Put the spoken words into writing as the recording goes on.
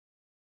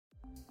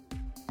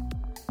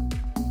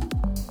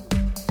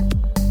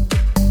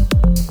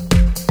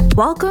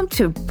Welcome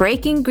to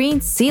Breaking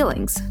Green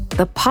Ceilings,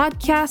 the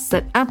podcast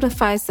that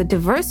amplifies the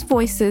diverse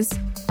voices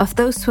of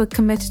those who are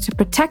committed to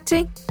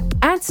protecting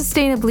and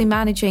sustainably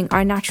managing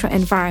our natural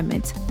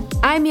environment.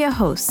 I'm your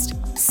host,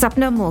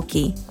 Sapna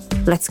Mulki.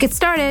 Let's get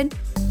started.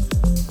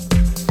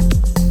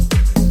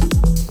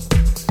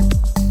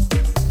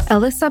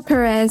 Alyssa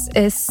Perez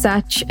is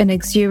such an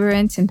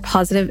exuberant and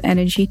positive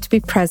energy to be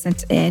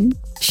present in.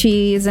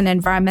 She is an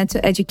environmental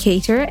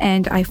educator,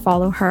 and I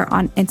follow her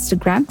on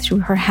Instagram through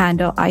her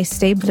handle, I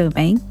Stay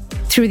Blooming.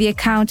 Through the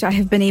account, I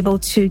have been able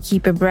to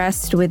keep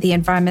abreast with the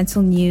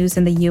environmental news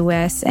in the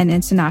US and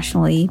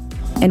internationally.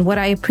 And what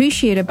I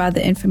appreciate about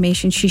the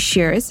information she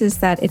shares is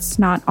that it's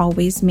not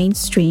always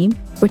mainstream,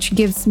 which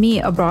gives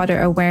me a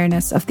broader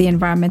awareness of the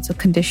environmental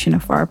condition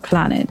of our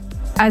planet.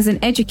 As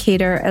an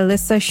educator,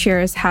 Alyssa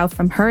shares how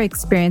from her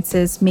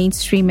experiences,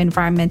 mainstream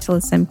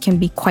environmentalism can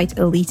be quite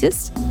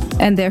elitist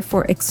and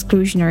therefore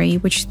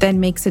exclusionary, which then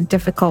makes it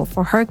difficult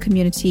for her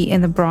community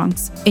in the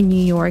Bronx in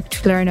New York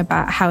to learn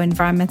about how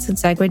environmental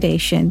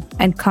degradation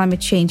and climate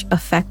change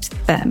affect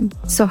them.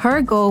 So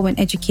her goal when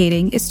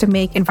educating is to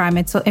make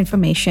environmental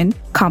information,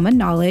 common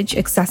knowledge,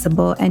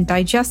 accessible and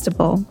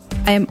digestible.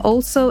 I am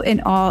also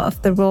in awe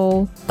of the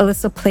role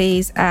Alyssa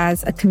plays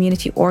as a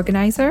community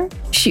organizer.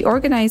 She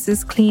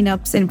organizes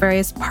cleanups in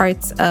various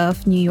parts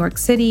of New York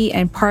City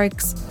and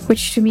parks,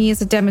 which to me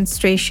is a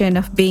demonstration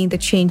of being the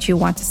change you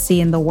want to see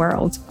in the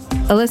world.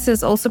 Alyssa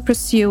is also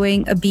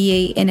pursuing a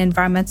BA in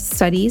Environmental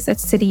Studies at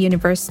City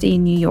University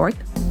in New York.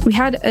 We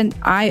had an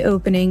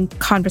eye-opening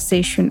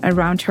conversation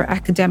around her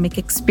academic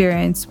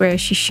experience where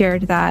she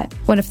shared that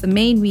one of the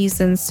main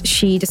reasons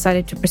she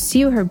decided to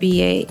pursue her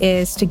BA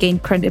is to gain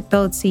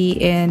credibility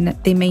in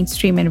the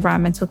mainstream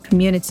environmental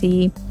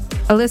community.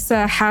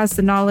 Alyssa has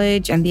the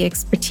knowledge and the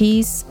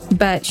expertise,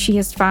 but she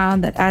has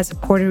found that as a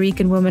Puerto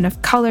Rican woman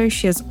of color,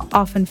 she has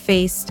often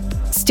faced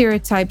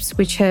stereotypes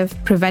which have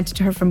prevented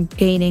her from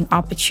gaining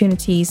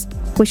opportunities,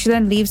 which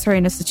then leaves her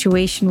in a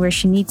situation where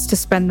she needs to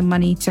spend the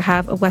money to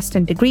have a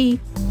Western degree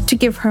to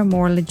give her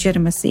more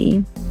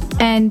legitimacy.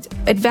 And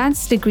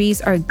advanced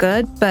degrees are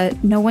good,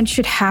 but no one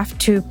should have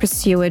to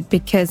pursue it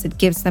because it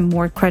gives them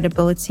more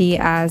credibility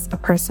as a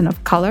person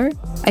of color.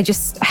 I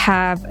just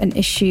have an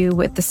issue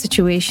with the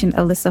situation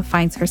Alyssa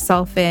finds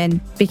herself in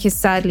because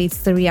sadly it's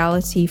the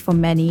reality for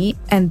many.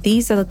 And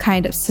these are the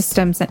kind of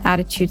systems and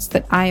attitudes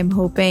that I am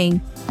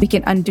hoping we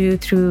can undo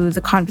through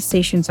the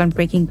conversations on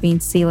Breaking Green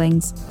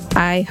Ceilings.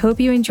 I hope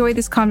you enjoy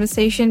this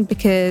conversation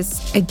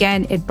because,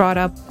 again, it brought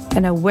up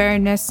an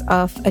awareness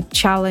of a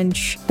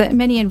challenge that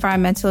many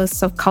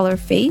environmentalists of color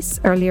face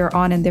earlier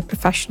on in their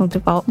professional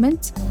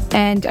development.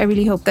 And I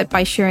really hope that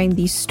by sharing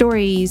these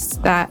stories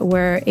that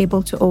we're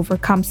able to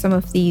overcome some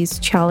of these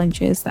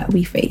challenges that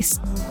we face.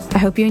 I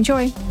hope you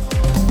enjoy.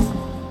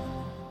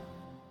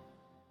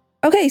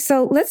 Okay,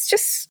 so let's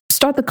just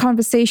start the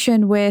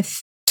conversation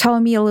with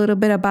telling me a little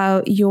bit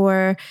about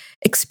your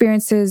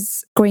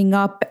experiences growing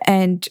up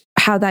and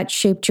how that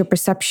shaped your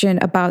perception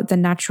about the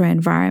natural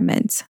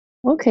environment.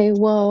 Okay,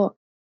 well,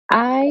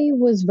 I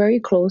was very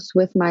close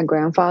with my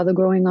grandfather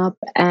growing up,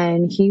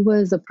 and he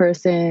was a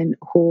person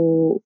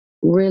who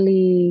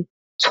really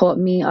taught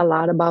me a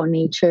lot about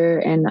nature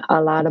and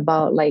a lot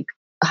about like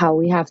how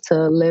we have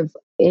to live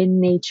in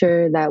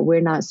nature, that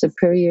we're not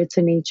superior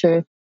to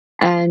nature.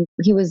 And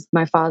he was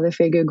my father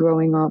figure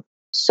growing up.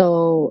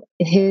 So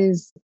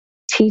his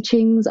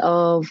teachings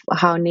of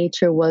how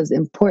nature was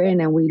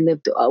important and we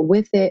lived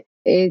with it,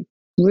 it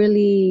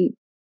really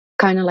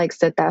kind of like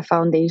set that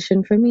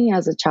foundation for me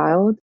as a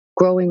child.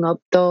 Growing up,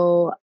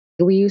 though,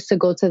 we used to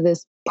go to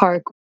this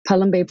park,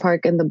 Pelham Bay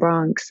Park in the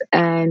Bronx,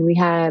 and we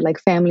had like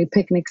family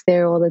picnics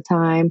there all the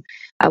time.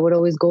 I would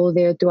always go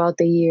there throughout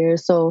the year.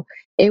 So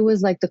it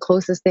was like the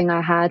closest thing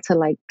I had to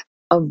like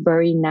a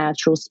very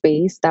natural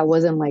space that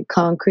wasn't like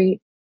concrete.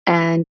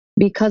 And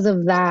because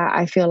of that,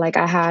 I feel like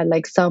I had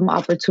like some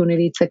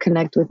opportunity to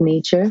connect with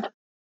nature.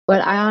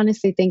 But I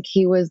honestly think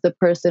he was the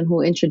person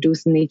who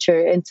introduced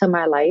nature into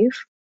my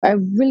life. I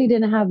really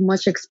didn't have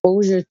much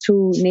exposure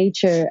to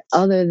nature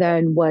other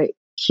than what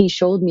he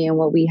showed me and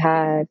what we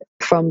had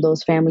from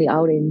those family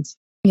outings.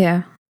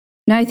 Yeah.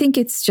 No, I think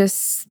it's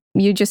just,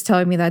 you just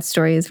telling me that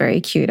story is very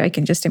cute. I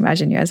can just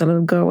imagine you as a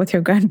little girl with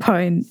your grandpa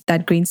in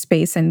that green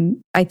space. And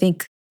I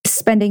think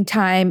spending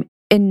time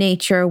in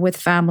nature with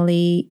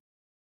family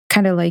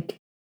kind of like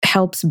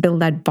helps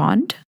build that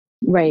bond.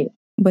 Right.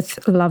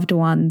 With loved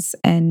ones.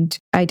 And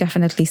I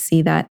definitely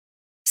see that.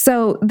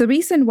 So the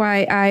reason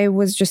why I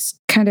was just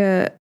kind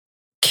of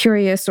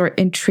curious or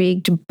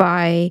intrigued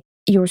by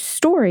your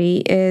story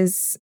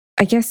is,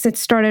 I guess it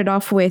started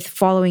off with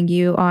following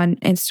you on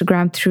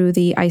Instagram through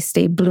the I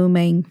Stay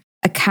Blooming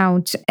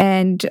account.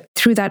 And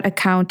through that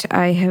account,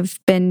 I have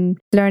been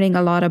learning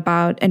a lot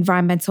about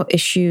environmental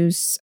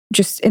issues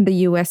just in the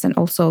US and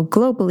also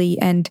globally.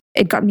 And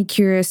it got me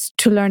curious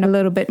to learn a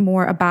little bit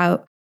more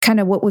about kind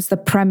of what was the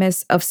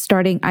premise of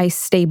starting I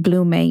Stay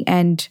Blooming.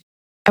 And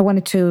I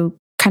wanted to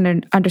kind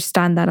of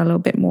understand that a little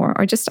bit more,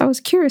 or just I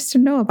was curious to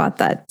know about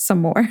that some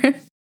more.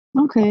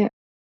 Okay.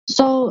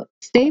 So,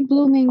 Stay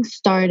Blooming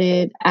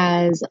started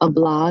as a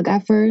blog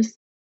at first.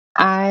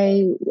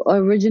 I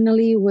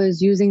originally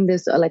was using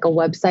this like a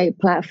website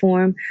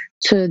platform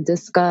to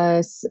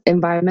discuss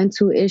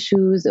environmental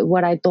issues,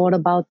 what I thought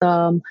about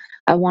them.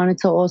 I wanted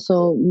to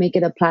also make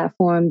it a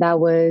platform that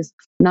was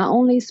not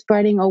only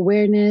spreading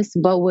awareness,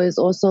 but was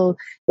also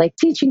like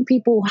teaching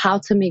people how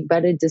to make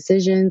better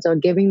decisions or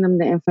giving them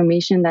the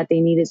information that they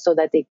needed so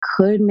that they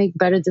could make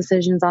better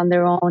decisions on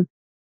their own.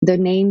 The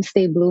name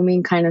Stay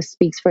Blooming kind of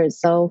speaks for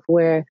itself,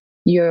 where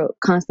you're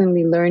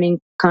constantly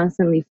learning,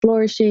 constantly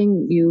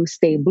flourishing, you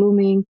stay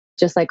blooming,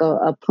 just like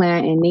a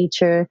plant in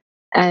nature.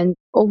 And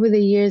over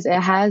the years,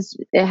 it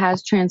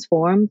has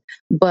transformed,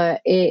 but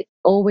it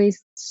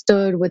always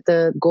stood with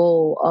the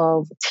goal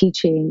of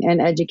teaching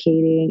and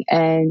educating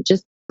and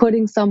just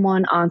putting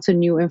someone onto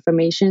new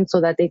information so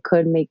that they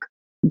could make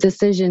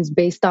decisions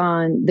based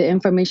on the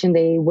information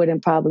they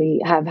wouldn't probably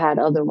have had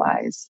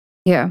otherwise.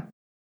 Yeah.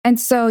 And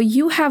so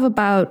you have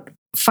about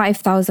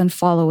 5,000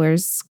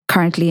 followers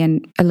currently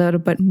and a little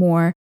bit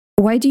more.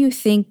 Why do you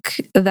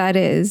think that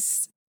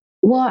is?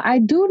 Well, I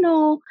do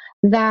know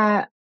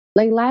that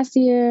like last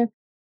year,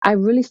 I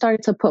really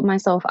started to put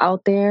myself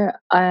out there.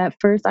 At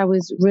first, I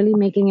was really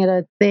making it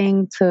a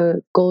thing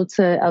to go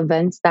to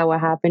events that were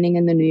happening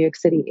in the New York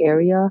City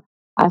area.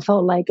 I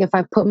felt like if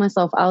I put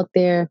myself out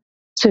there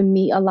to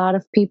meet a lot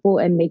of people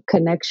and make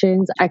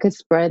connections, I could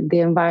spread the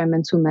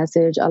environmental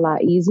message a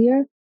lot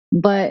easier.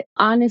 But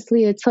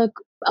honestly, it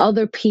took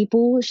other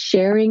people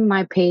sharing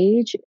my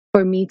page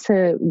for me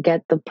to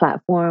get the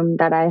platform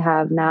that I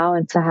have now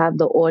and to have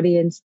the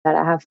audience that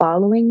I have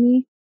following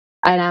me.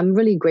 And I'm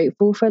really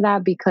grateful for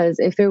that, because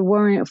if it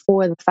weren't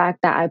for the fact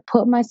that I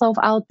put myself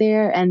out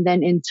there and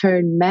then in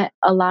turn met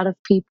a lot of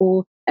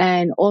people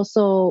and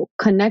also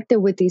connected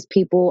with these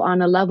people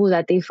on a level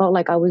that they felt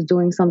like I was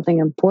doing something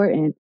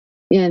important,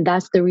 and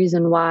that's the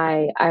reason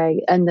why I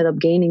ended up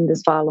gaining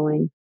this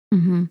following.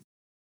 Mm-hmm.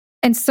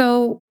 And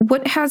so,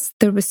 what has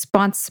the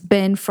response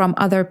been from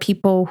other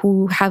people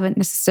who haven't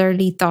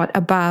necessarily thought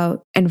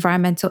about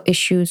environmental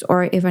issues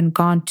or even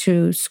gone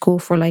to school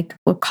for like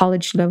a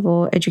college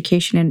level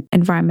education in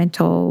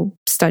environmental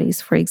studies,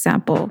 for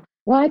example?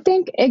 Well, I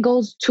think it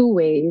goes two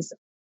ways.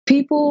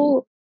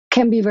 People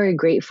can be very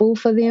grateful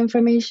for the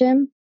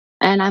information,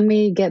 and I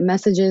may get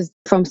messages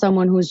from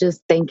someone who's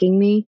just thanking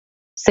me,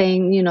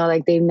 saying,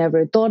 like they've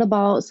never thought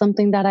about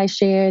something that I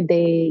shared.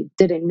 They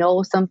didn't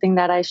know something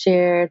that I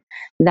shared,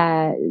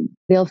 that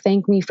they'll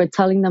thank me for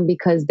telling them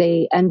because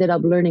they ended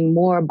up learning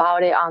more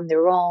about it on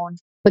their own.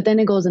 But then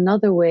it goes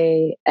another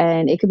way,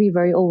 and it could be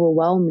very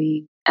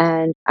overwhelming.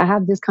 And I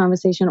have this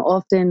conversation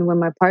often with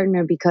my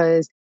partner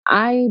because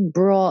I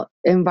brought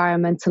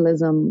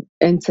environmentalism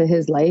into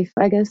his life,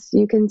 I guess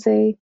you can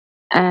say.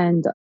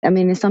 And I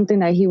mean, it's something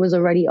that he was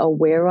already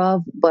aware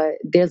of, but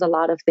there's a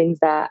lot of things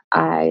that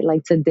I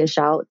like to dish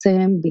out to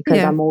him because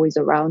I'm always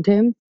around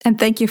him. And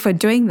thank you for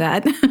doing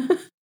that.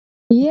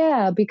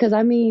 Yeah, because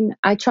I mean,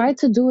 I try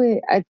to do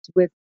it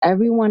with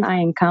everyone I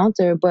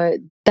encounter, but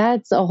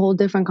that's a whole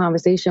different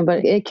conversation.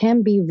 But it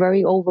can be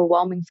very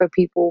overwhelming for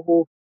people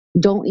who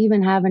don't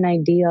even have an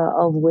idea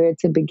of where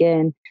to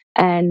begin.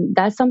 And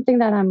that's something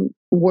that I'm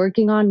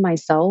working on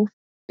myself,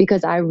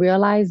 because I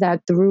realize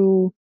that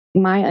through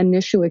my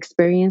initial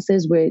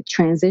experiences with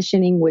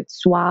transitioning with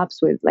swaps,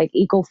 with like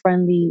eco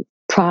friendly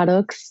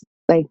products,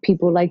 like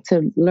people like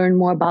to learn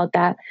more about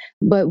that.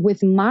 But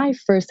with my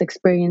first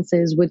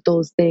experiences with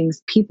those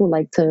things, people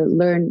like to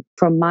learn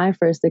from my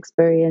first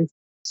experience.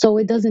 So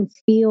it doesn't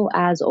feel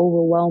as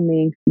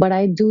overwhelming. But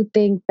I do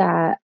think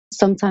that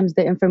sometimes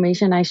the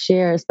information I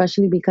share,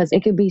 especially because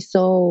it could be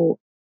so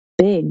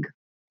big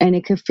and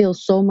it could feel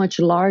so much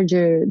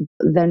larger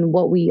than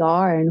what we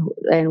are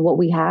and what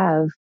we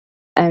have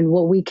and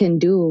what we can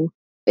do,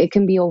 it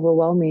can be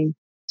overwhelming.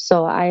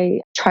 So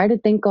I try to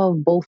think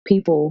of both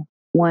people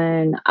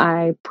when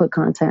I put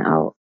content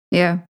out.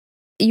 Yeah.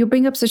 You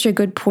bring up such a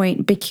good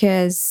point,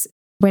 because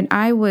when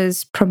I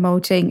was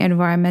promoting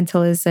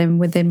environmentalism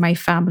within my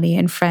family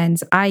and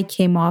friends, I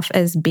came off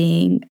as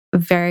being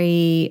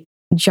very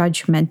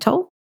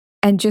judgmental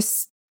and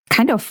just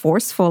kind of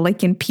forceful,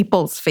 like in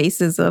people's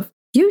faces of,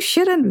 you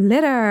shouldn't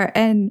litter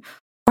and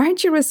why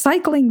aren't you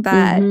recycling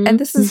that? Mm-hmm. And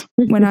this is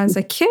when I was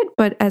a kid,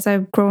 but as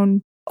I've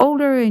grown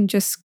older and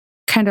just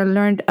kind of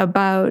learned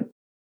about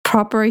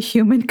proper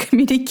human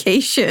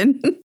communication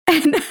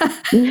and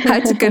how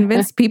to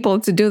convince people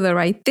to do the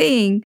right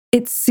thing,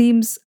 it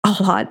seems a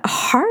lot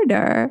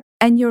harder.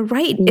 And you're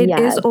right, it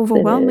is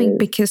overwhelming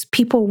because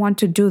people want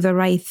to do the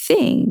right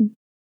thing,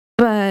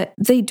 but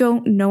they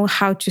don't know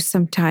how to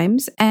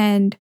sometimes.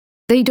 And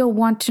they don't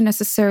want to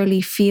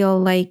necessarily feel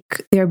like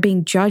they're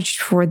being judged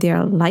for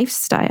their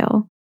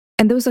lifestyle.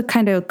 And those are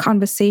kind of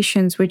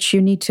conversations which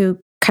you need to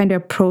kind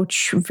of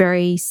approach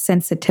very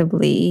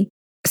sensitively.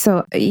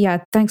 So,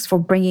 yeah, thanks for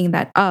bringing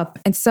that up.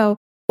 And so,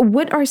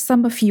 what are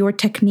some of your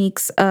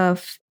techniques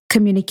of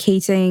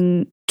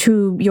communicating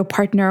to your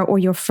partner or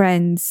your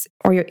friends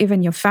or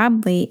even your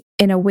family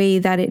in a way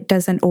that it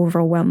doesn't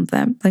overwhelm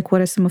them? Like,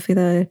 what are some of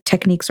the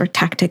techniques or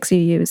tactics you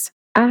use?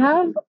 I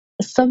have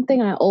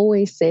something I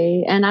always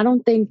say, and I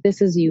don't think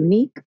this is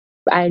unique.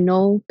 I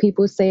know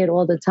people say it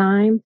all the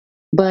time,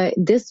 but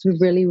this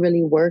really,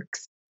 really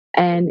works.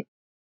 And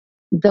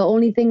the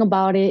only thing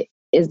about it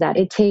is that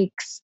it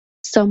takes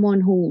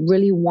someone who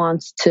really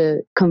wants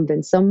to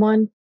convince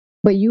someone,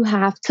 but you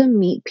have to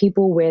meet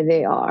people where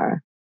they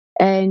are.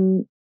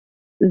 And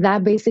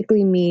that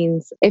basically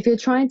means if you're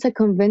trying to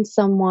convince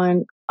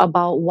someone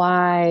about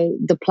why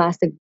the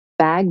plastic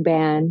bag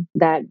ban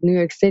that New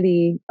York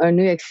City or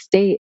New York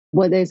State,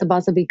 whether it's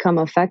about to become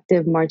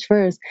effective March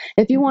 1st,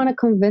 if you want to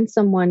convince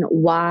someone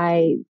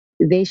why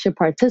they should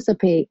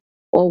participate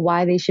or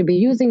why they should be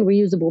using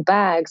reusable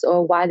bags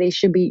or why they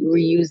should be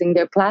reusing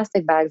their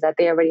plastic bags that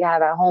they already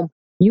have at home,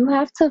 you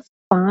have to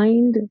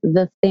find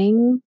the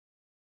thing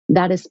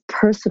that is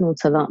personal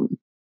to them.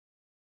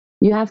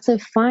 You have to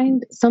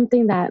find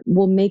something that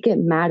will make it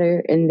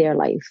matter in their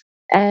life.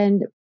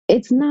 And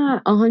it's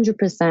not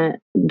 100%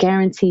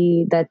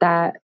 guaranteed that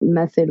that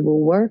method will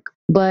work,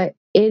 but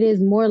it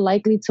is more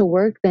likely to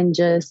work than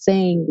just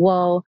saying,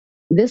 well,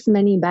 this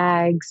many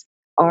bags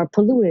are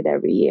polluted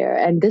every year,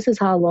 and this is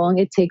how long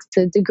it takes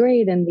to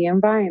degrade in the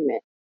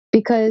environment.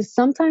 Because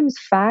sometimes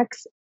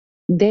facts,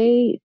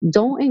 they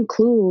don't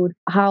include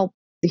how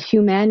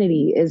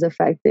humanity is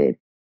affected.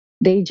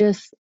 They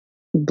just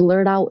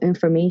blurt out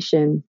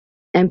information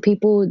and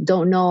people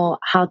don't know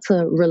how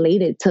to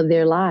relate it to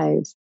their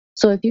lives.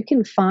 So if you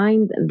can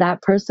find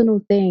that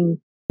personal thing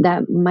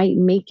that might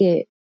make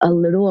it a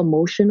little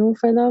emotional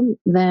for them,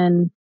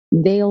 then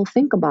they'll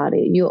think about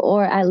it. You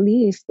or at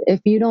least if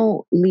you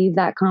don't leave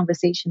that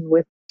conversation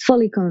with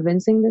fully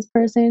convincing this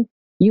person,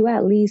 you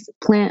at least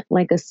plant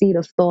like a seed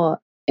of thought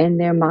in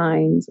their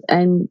minds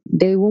and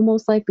they will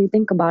most likely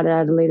think about it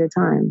at a later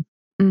time.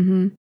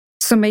 Mm-hmm.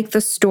 So make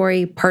the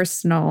story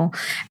personal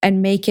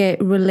and make it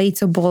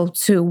relatable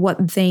to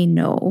what they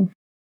know.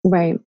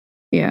 Right.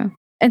 Yeah.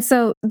 And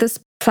so this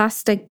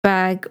plastic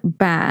bag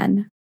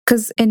ban,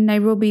 because in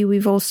Nairobi,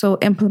 we've also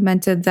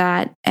implemented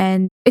that.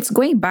 And it's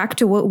going back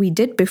to what we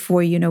did before.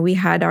 We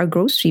had our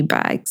grocery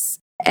bags.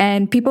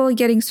 And people are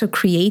getting so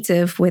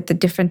creative with the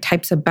different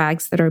types of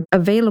bags that are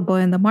available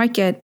in the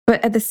market.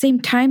 But at the same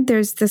time,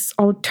 there's this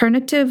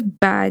alternative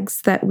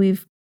bags that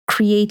we've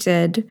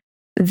created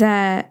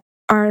that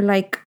are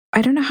like,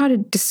 I don't know how to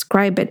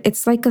describe it.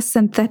 It's like a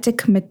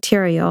synthetic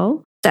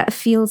material that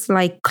feels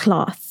like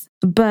cloth,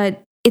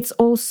 but it's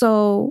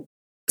also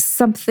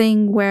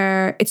something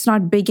where it's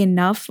not big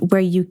enough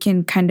where you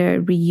can kind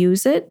of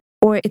reuse it,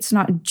 or it's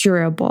not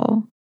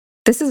durable.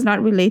 This is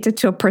not related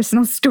to a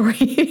personal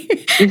story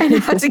and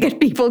how to get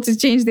people to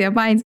change their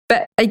minds.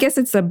 But I guess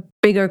it's a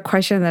bigger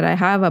question that I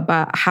have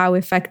about how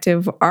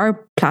effective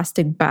are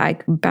plastic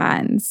bag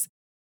bans.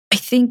 I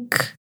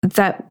think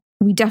that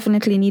we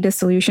definitely need a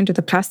solution to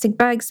the plastic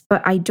bags,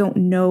 but I don't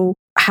know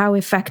how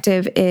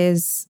effective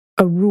is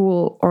a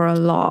rule or a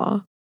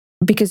law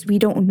because we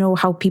don't know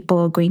how people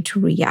are going to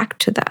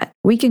react to that.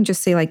 We can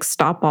just say, like,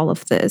 stop all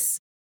of this.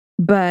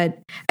 But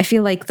I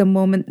feel like the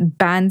moment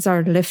bans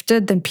are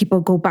lifted, then people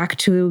go back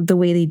to the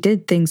way they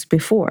did things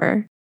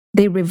before.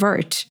 They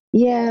revert.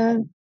 Yeah.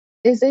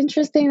 It's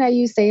interesting that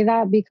you say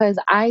that because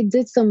I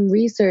did some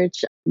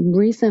research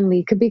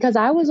recently because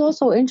I was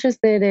also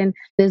interested in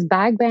this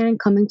bag ban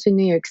coming to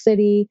New York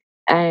City.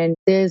 And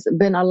there's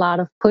been a lot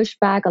of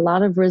pushback, a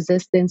lot of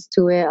resistance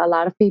to it, a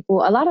lot of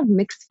people, a lot of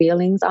mixed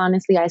feelings,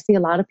 honestly. I see a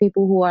lot of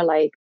people who are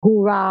like,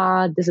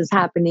 hoorah, this is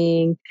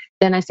happening.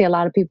 Then I see a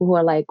lot of people who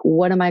are like,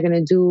 what am I going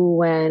to do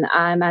when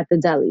I'm at the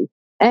deli?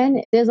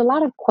 And there's a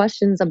lot of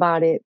questions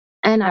about it.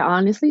 And I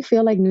honestly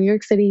feel like New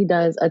York City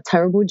does a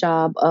terrible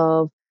job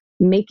of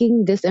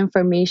making this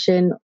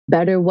information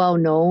better well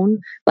known.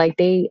 Like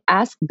they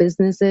ask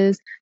businesses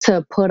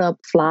to put up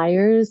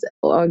flyers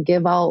or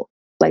give out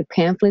like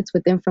pamphlets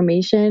with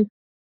information,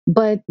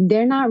 but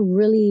they're not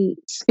really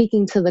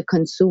speaking to the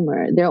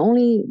consumer. They're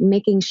only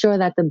making sure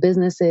that the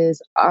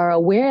businesses are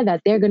aware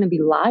that they're going to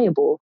be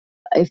liable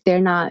if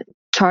they're not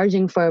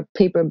charging for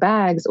paper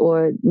bags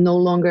or no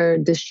longer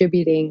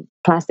distributing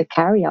plastic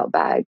carryout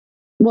bags.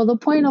 Well, the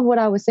point of what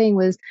I was saying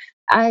was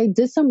I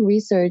did some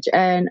research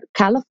and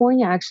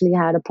California actually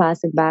had a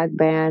plastic bag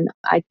ban,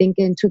 I think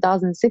in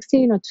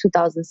 2016 or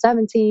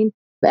 2017.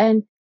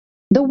 And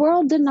the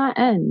world did not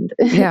end.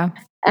 Yeah.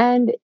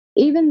 And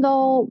even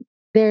though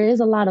there is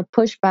a lot of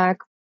pushback,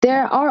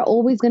 there are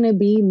always going to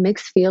be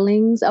mixed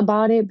feelings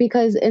about it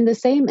because in the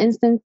same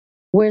instance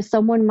where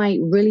someone might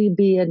really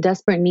be in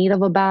desperate need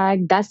of a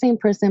bag, that same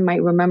person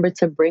might remember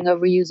to bring a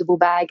reusable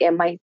bag and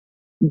might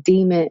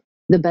deem it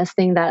the best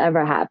thing that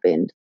ever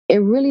happened.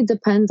 It really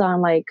depends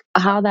on like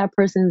how that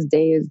person's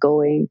day is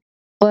going.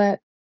 But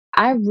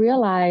I've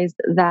realized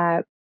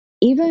that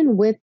even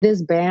with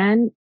this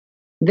ban,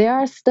 there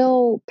are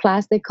still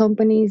plastic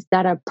companies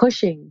that are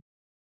pushing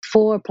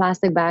for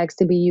plastic bags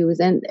to be used.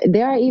 And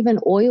there are even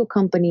oil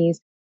companies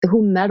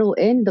who meddle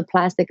in the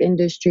plastic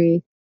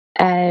industry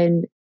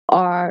and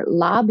are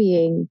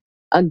lobbying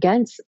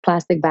against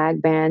plastic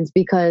bag bans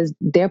because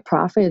their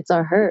profits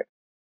are hurt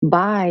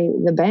by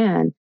the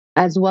ban,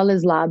 as well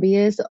as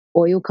lobbyists,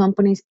 oil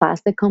companies,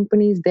 plastic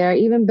companies. There are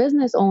even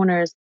business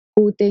owners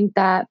who think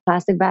that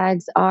plastic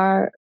bags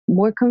are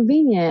more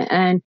convenient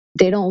and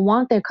they don't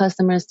want their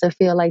customers to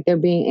feel like they're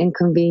being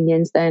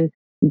inconvenienced and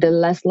they're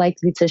less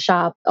likely to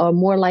shop or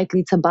more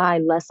likely to buy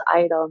less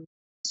items.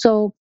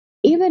 So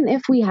even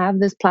if we have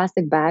this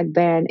plastic bag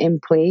ban in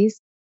place,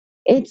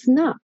 it's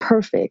not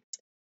perfect.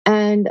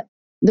 And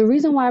the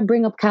reason why I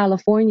bring up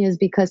California is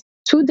because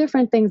two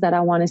different things that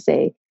I want to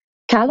say.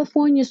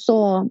 California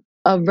saw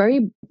a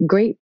very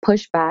great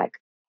pushback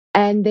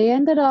and they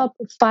ended up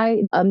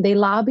they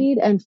lobbied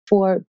and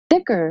for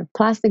thicker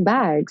plastic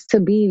bags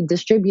to be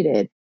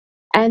distributed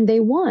and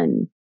they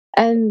won.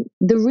 And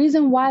the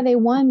reason why they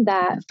won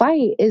that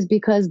fight is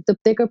because the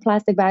thicker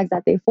plastic bags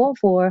that they fought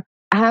for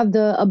have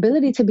the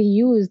ability to be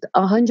used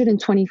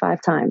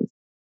 125 times.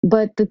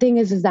 But the thing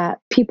is that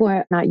people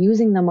are not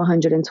using them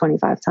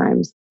 125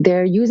 times.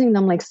 They're using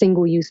them like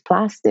single use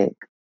plastic.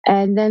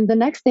 And then the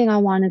next thing I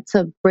wanted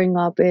to bring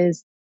up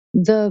is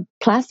the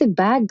plastic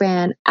bag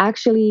ban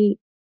actually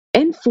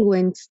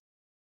influenced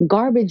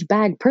garbage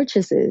bag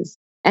purchases.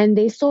 And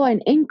they saw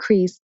an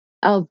increase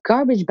of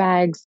garbage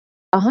bags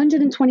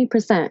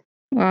 120%.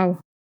 Wow.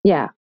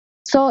 Yeah.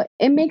 So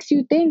it makes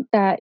you think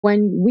that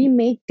when we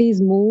make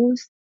these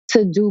moves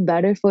to do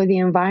better for the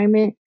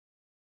environment,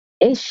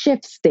 it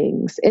shifts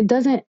things. It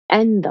doesn't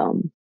end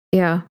them.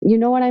 Yeah. You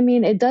know what I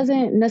mean? It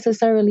doesn't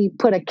necessarily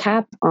put a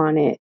cap on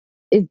it.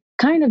 It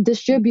kind of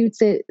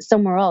distributes it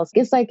somewhere else.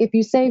 It's like if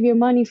you save your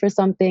money for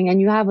something and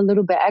you have a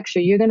little bit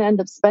extra, you're going to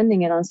end up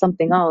spending it on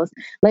something else.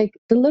 Like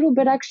the little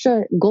bit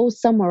extra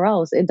goes somewhere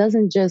else. It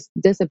doesn't just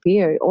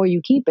disappear or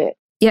you keep it.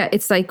 Yeah,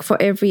 it's like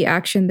for every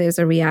action, there's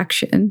a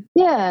reaction.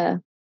 Yeah.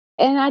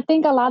 And I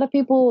think a lot of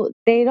people,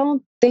 they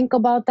don't think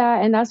about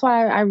that. And that's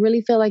why I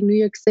really feel like New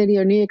York City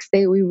or New York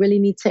State, we really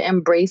need to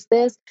embrace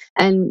this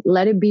and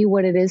let it be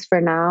what it is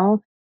for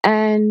now.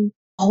 And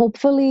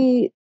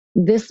hopefully,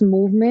 this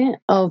movement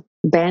of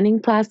banning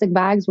plastic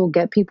bags will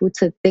get people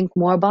to think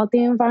more about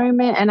the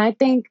environment. And I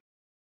think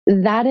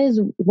that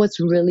is what's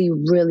really,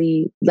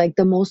 really like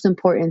the most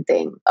important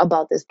thing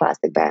about this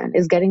plastic ban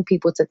is getting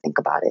people to think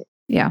about it.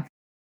 Yeah.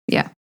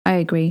 Yeah, I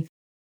agree.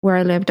 Where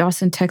I lived,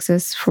 Austin,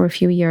 Texas, for a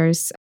few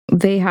years,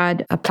 they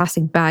had a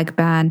plastic bag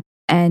ban.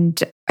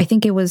 And I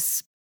think it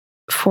was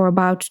for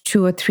about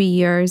 2 or 3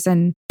 years.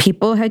 And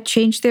people had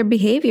changed their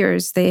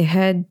behaviors. They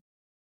had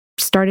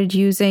started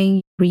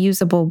using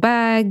reusable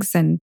bags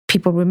and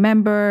people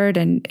remembered.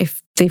 And if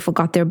they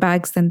forgot their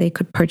bags, then they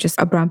could purchase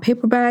a brown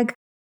paper bag.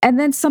 And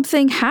then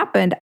something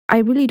happened. I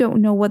really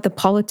don't know what the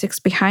politics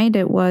behind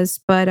it was,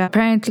 but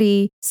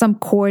apparently some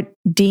court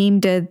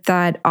deemed it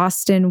that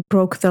Austin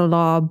broke the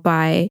law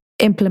by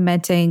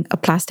implementing a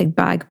plastic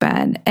bag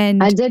ban.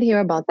 And I did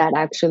hear about that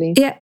actually.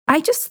 Yeah,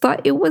 I just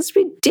thought it was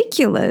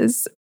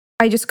ridiculous.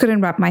 I just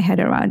couldn't wrap my head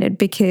around it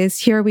because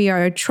here we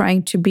are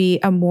trying to be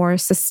a more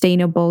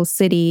sustainable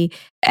city.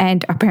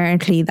 And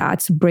apparently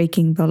that's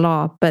breaking the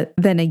law. But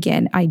then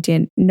again, I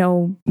didn't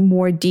know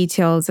more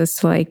details as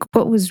to like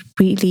what was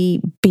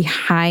really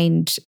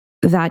behind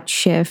that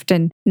shift.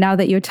 And now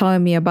that you're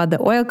telling me about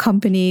the oil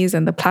companies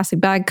and the plastic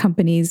bag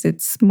companies,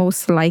 it's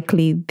most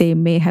likely they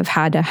may have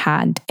had a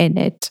hand in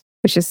it,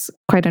 which is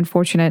quite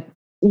unfortunate.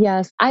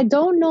 Yes, I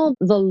don't know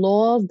the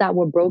laws that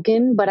were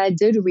broken, but I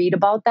did read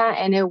about that.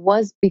 And it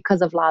was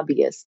because of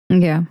lobbyists.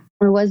 Yeah.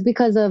 It was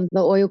because of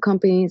the oil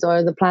companies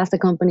or the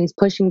plastic companies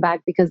pushing back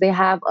because they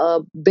have a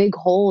big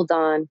hold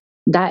on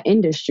that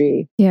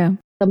industry. Yeah.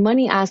 The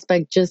money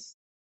aspect just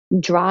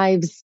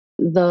drives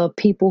the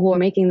people who are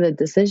making the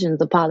decisions,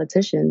 the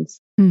politicians.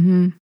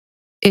 Mm-hmm.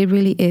 It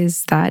really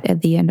is that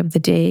at the end of the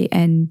day.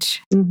 And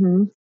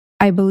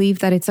I believe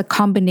that it's a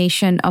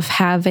combination of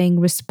having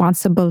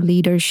responsible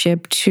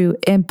leadership to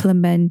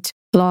implement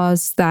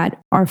laws that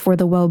are for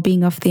the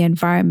well-being of the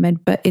environment,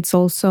 but it's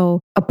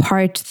also a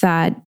part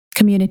that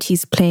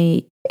communities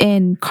play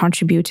in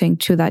contributing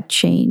to that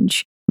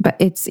change. But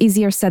it's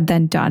easier said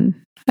than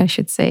done, I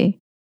should say.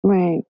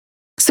 Right.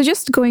 So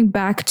just going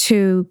back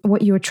to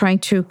what you were trying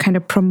to kind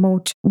of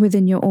promote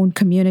within your own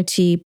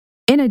community,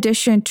 in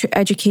addition to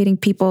educating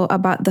people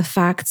about the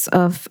facts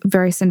of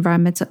various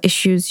environmental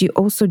issues, you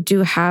also do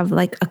have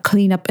like a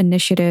cleanup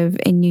initiative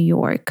in New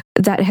York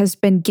that has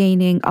been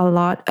gaining a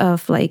lot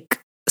of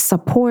like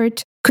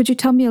support. Could you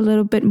tell me a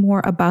little bit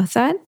more about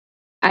that?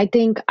 I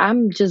think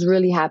I'm just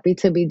really happy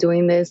to be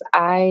doing this.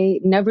 I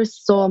never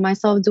saw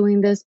myself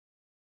doing this.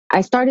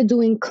 I started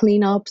doing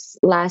cleanups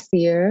last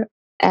year,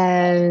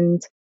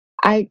 and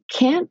I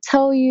can't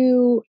tell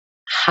you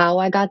how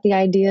I got the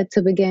idea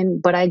to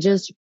begin, but I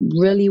just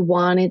really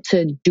wanted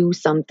to do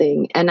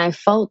something. And I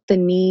felt the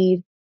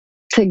need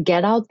to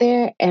get out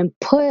there and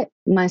put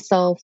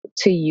myself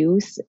to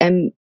use.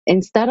 And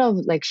instead of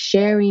like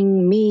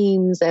sharing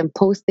memes and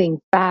posting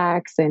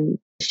facts and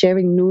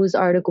sharing news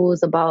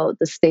articles about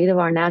the state of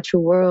our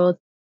natural world,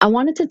 I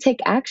wanted to take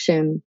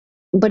action.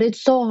 But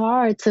it's so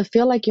hard to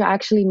feel like you're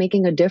actually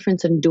making a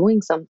difference and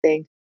doing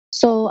something.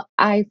 So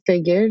I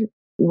figured,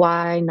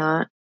 why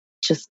not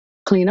just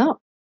clean up?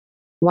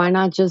 Why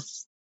not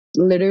just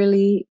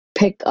literally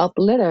pick up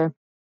litter?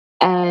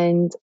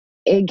 And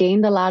it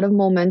gained a lot of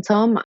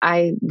momentum.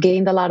 I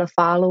gained a lot of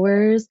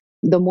followers.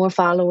 the more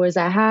followers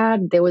I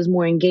had, there was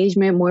more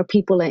engagement, more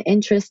people are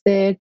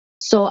interested.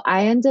 So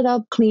I ended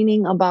up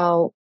cleaning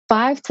about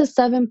 5 to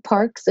 7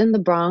 parks in the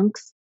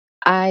Bronx.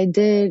 I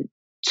did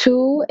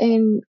two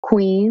in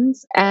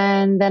Queens,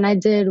 and then I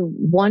did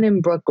one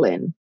in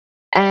Brooklyn.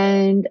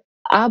 And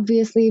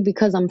obviously,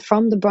 because I'm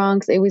from the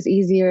Bronx, it was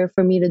easier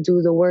for me to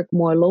do the work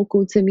more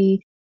local to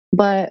me.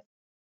 But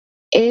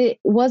it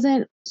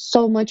wasn't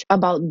so much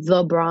about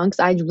the Bronx.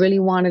 I really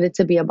wanted it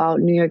to be about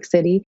New York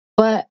City.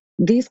 But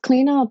these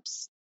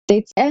cleanups,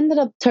 they ended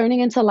up turning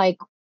into like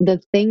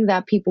the thing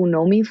that people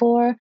know me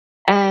for.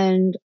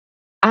 And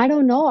I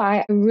don't know.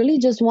 I really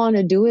just want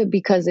to do it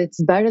because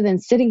it's better than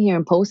sitting here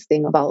and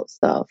posting about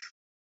stuff.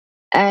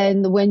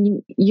 And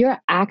when you're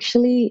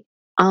actually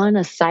on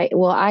a site,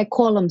 well, I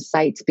call them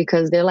sites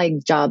because they're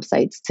like job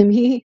sites to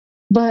me.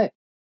 But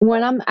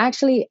when I'm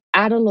actually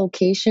at a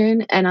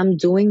location and I'm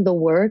doing the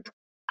work,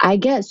 I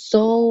get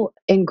so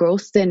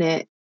engrossed in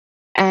it.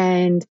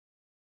 And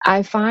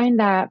I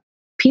find that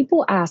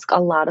people ask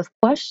a lot of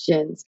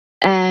questions.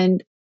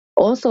 And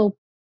also,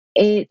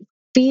 it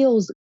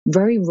feels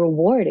very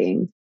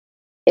rewarding.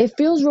 It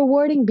feels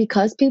rewarding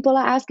because people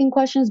are asking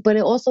questions, but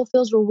it also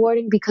feels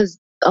rewarding because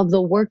of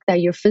the work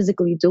that you're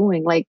physically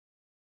doing. Like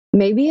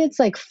maybe it's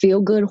like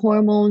feel good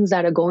hormones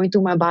that are going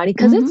through my body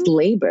because it's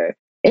labor.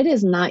 It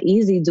is not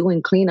easy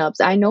doing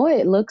cleanups. I know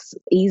it looks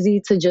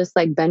easy to just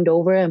like bend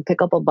over and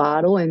pick up a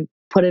bottle and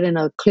put it in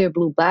a clear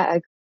blue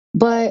bag,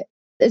 but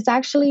it's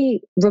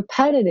actually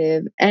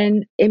repetitive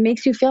and it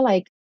makes you feel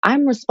like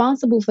I'm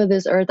responsible for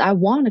this earth. I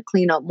want to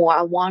clean up more.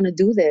 I want to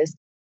do this.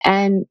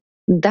 And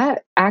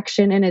that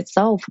action in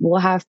itself will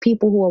have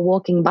people who are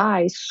walking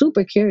by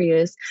super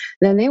curious.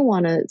 Then they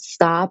want to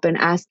stop and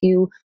ask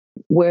you,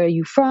 where are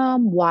you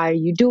from? Why are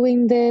you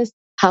doing this?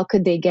 How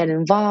could they get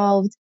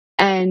involved?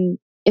 And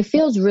it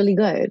feels really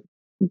good.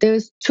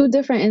 There's two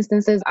different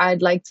instances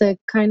I'd like to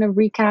kind of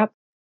recap.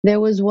 There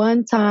was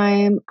one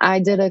time I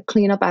did a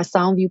cleanup at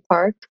Soundview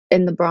Park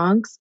in the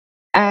Bronx,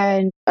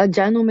 and a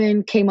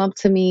gentleman came up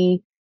to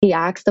me. He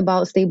asked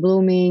about Stay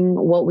Blooming,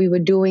 what we were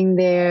doing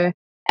there,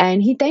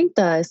 and he thanked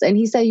us. And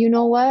he said, you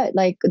know what?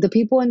 Like the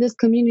people in this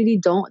community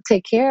don't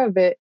take care of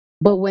it.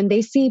 But when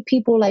they see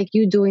people like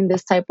you doing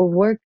this type of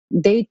work,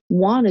 they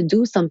want to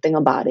do something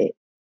about it.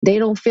 They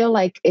don't feel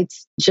like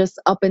it's just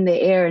up in the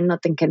air and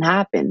nothing can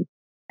happen.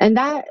 And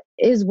that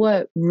is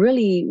what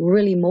really,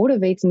 really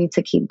motivates me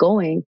to keep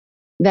going.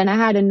 Then I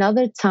had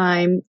another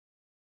time,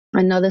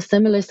 another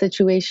similar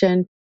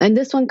situation, and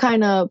this one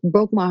kind of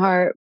broke my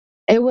heart.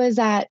 It was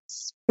at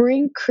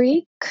Spring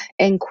Creek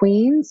in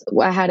Queens.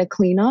 I had a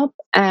cleanup,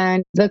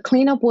 and the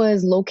cleanup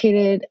was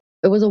located,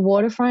 it was a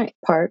waterfront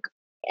park.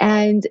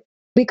 And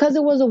because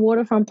it was a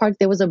waterfront park,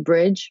 there was a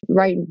bridge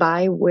right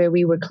by where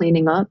we were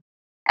cleaning up.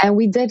 And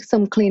we did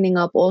some cleaning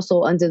up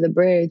also under the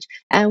bridge.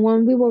 And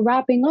when we were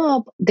wrapping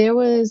up, there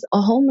was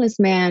a homeless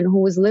man who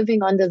was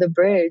living under the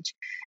bridge.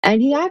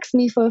 And he asked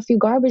me for a few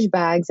garbage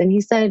bags. And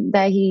he said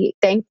that he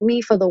thanked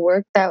me for the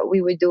work that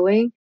we were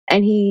doing.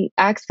 And he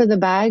asked for the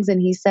bags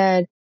and he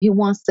said he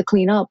wants to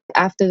clean up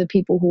after the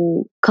people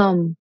who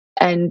come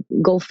and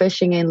go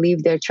fishing and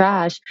leave their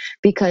trash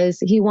because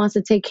he wants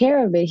to take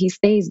care of it. He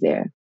stays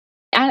there.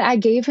 And I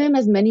gave him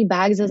as many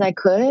bags as I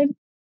could.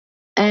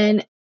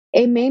 And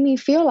it made me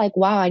feel like,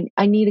 wow,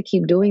 I need to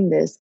keep doing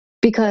this.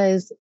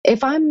 Because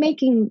if I'm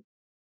making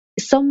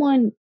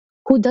someone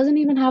who doesn't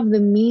even have the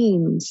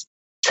means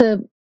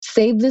to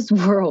save this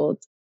world,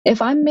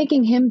 if I'm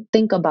making him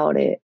think about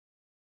it,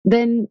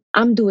 then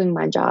I'm doing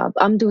my job.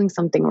 I'm doing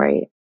something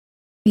right.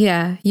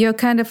 Yeah, you're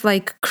kind of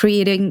like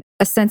creating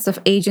a sense of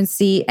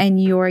agency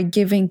and you're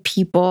giving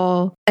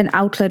people an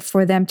outlet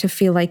for them to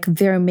feel like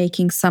they're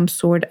making some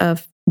sort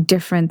of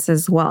difference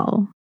as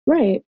well.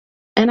 Right.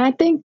 And I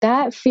think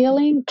that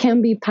feeling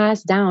can be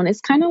passed down. It's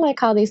kind of like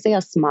how they say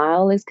a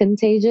smile is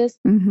contagious.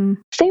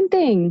 Same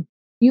thing.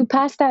 You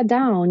pass that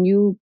down.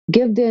 You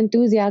give the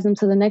enthusiasm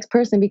to the next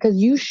person because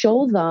you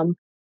show them,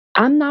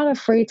 I'm not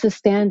afraid to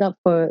stand up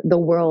for the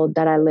world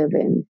that I live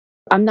in.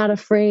 I'm not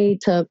afraid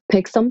to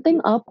pick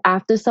something up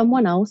after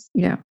someone else.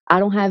 Yeah. I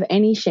don't have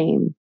any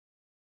shame.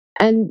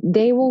 And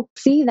they will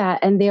see that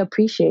and they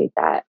appreciate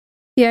that.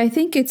 Yeah, I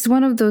think it's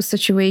one of those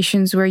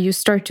situations where you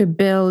start to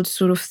build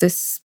sort of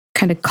this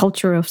kind of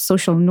culture of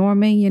social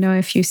norming. You know,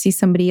 if you see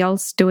somebody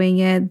else doing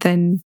it,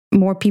 then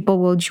more people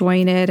will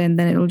join it. And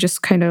then it'll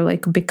just kind of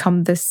like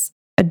become this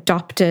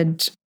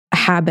adopted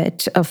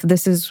habit of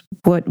this is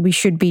what we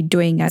should be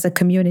doing as a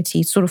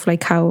community, sort of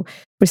like how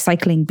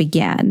recycling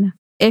began.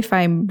 If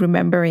I'm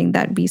remembering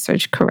that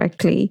research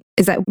correctly,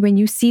 is that when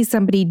you see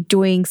somebody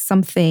doing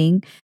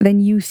something, then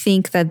you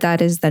think that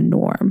that is the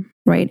norm,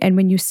 right? And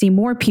when you see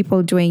more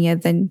people doing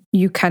it, then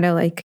you kind of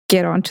like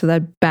get onto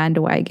that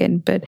bandwagon.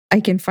 But I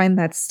can find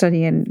that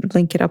study and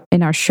link it up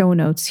in our show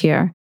notes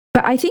here.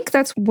 But I think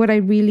that's what I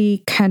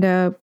really kind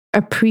of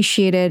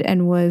appreciated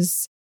and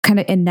was kind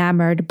of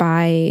enamored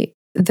by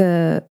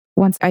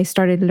once I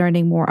started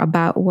learning more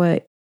about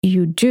what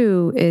you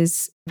do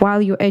is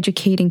while you're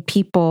educating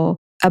people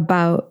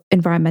about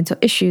environmental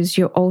issues,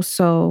 you're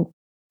also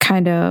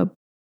kind of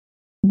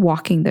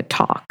walking the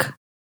talk.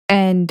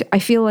 And I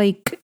feel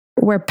like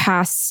we're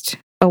past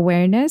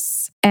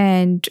awareness.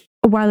 And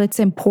while it's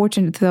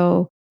important,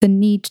 though, the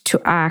need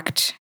to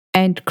act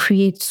and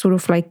create sort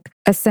of like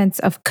a sense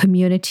of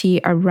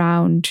community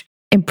around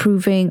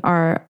improving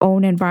our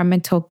own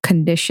environmental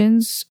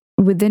conditions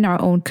within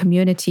our own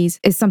communities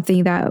is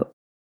something that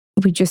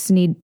we just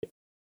need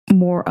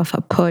more of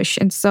a push.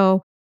 And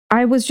so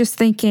I was just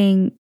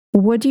thinking,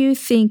 what do you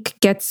think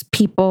gets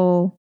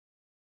people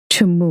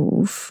to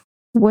move?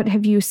 What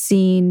have you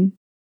seen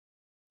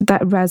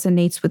that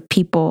resonates with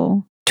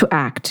people to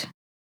act?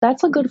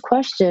 That's a good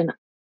question.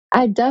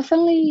 I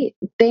definitely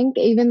think,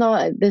 even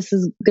though this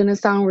is going to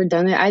sound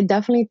redundant, I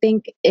definitely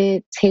think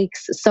it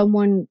takes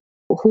someone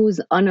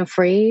who's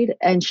unafraid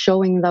and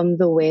showing them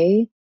the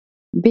way.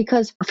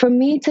 Because for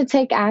me to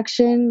take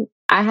action,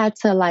 I had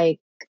to like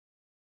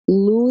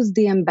lose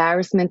the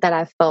embarrassment that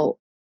I felt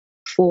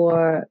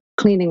for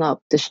cleaning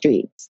up the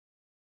streets.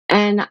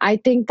 And I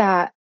think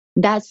that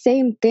that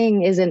same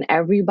thing is in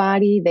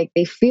everybody. Like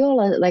they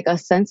feel like a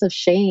sense of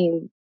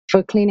shame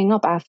for cleaning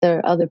up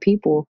after other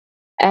people.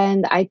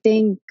 And I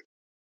think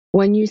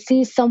when you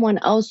see someone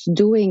else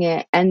doing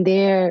it and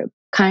they're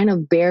kind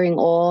of bearing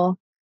all,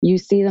 you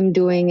see them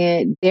doing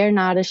it, they're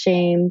not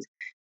ashamed.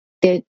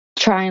 They're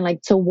trying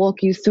like to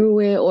walk you through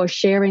it or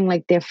sharing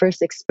like their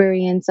first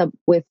experience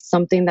with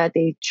something that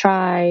they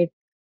tried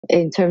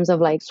in terms of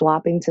like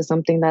swapping to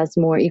something that's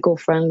more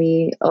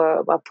eco-friendly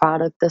or a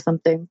product or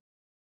something.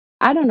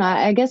 I don't know.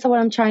 I guess what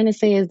I'm trying to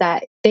say is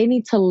that they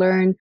need to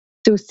learn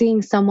through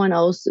seeing someone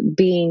else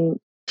being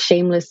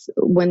shameless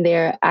when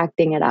they're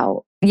acting it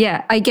out.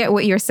 Yeah, I get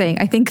what you're saying.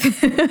 I think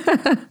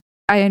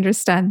I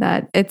understand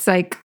that. It's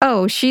like,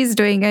 oh, she's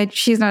doing it.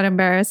 She's not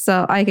embarrassed,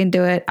 so I can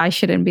do it. I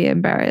shouldn't be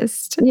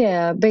embarrassed.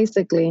 Yeah,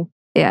 basically.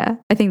 Yeah,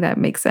 I think that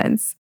makes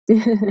sense.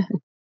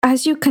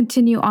 As you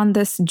continue on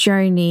this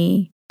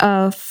journey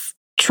of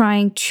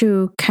trying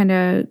to kind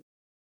of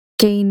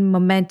gain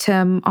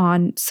momentum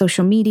on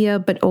social media,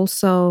 but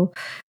also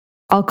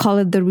I'll call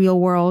it the real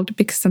world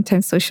because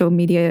sometimes social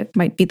media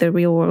might be the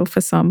real world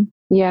for some.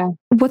 Yeah.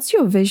 What's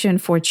your vision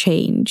for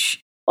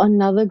change?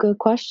 Another good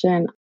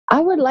question. I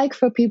would like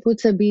for people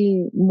to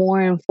be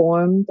more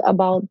informed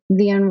about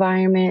the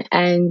environment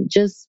and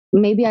just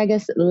maybe, I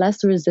guess,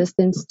 less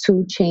resistance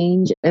to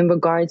change in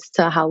regards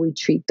to how we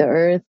treat the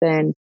earth,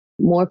 and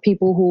more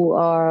people who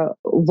are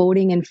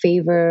voting in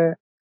favor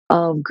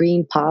of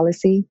green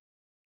policy,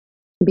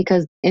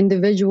 because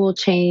individual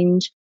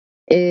change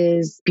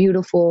is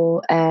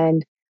beautiful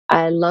and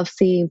I love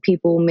seeing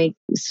people make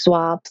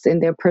swaps in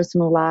their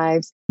personal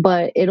lives,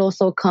 but it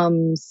also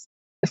comes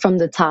from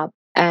the top.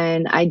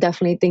 And I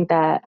definitely think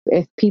that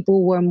if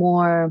people were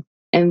more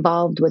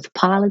involved with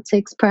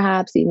politics,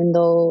 perhaps, even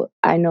though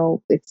I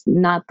know it's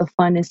not the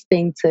funnest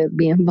thing to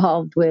be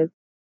involved with,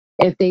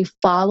 if they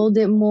followed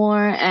it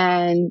more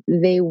and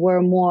they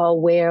were more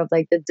aware of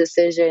like the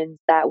decisions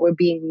that were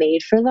being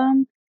made for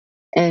them,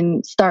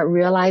 and start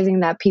realizing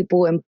that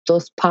people in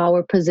those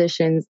power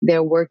positions,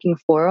 they're working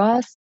for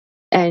us,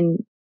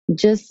 and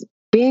just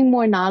being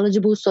more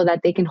knowledgeable so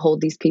that they can hold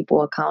these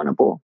people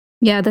accountable.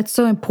 Yeah, that's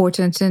so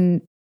important.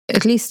 And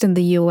at least in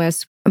the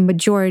US, a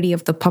majority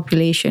of the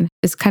population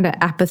is kind of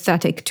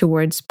apathetic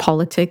towards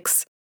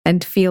politics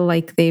and feel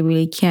like they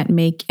really can't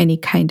make any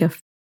kind of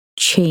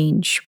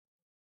change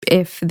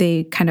if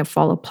they kind of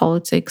follow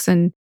politics.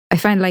 And I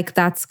find like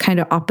that's kind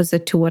of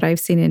opposite to what I've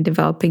seen in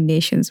developing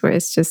nations, where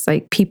it's just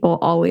like people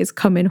always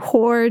come in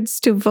hordes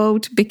to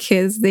vote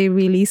because they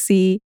really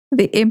see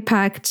the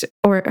impact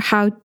or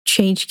how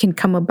change can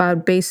come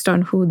about based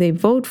on who they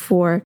vote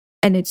for.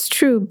 And it's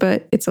true,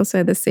 but it's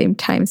also at the same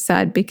time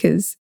sad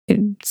because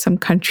in some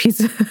countries,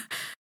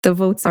 the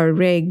votes are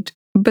rigged.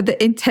 But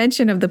the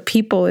intention of the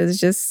people is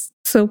just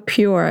so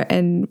pure.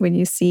 And when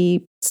you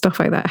see stuff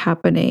like that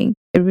happening,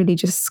 it really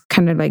just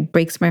kind of like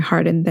breaks my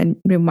heart and then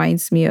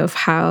reminds me of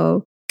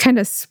how kind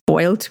of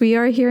spoiled we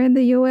are here in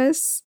the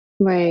US.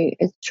 Right,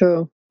 it's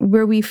true.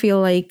 Where we feel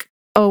like,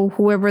 oh,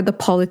 whoever the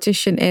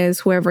politician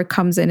is, whoever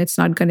comes in, it's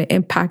not going to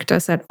impact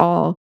us at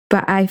all.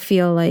 But I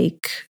feel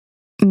like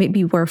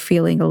maybe we're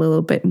feeling a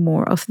little bit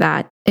more of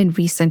that in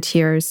recent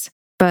years.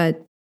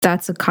 But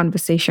that's a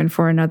conversation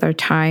for another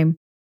time.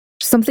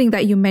 Something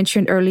that you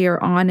mentioned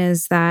earlier on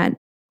is that,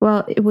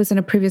 well, it was in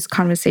a previous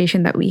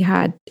conversation that we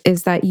had,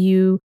 is that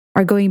you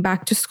are going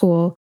back to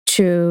school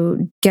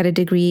to get a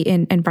degree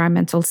in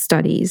environmental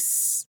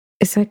studies.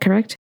 Is that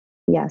correct?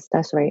 Yes,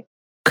 that's right.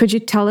 Could you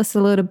tell us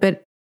a little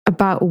bit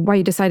about why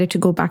you decided to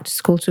go back to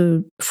school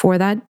for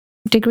that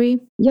degree?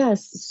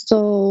 Yes.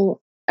 So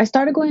I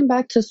started going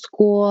back to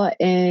school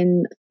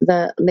in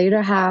the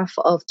later half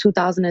of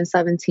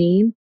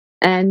 2017.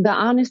 And the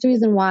honest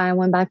reason why I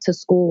went back to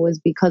school was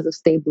because of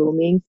Stay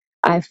Blooming.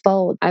 I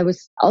felt I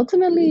was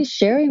ultimately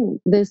sharing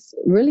this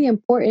really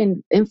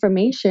important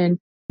information,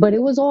 but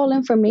it was all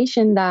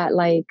information that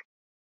like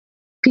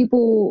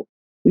people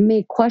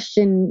may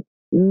question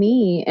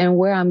me and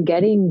where I'm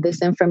getting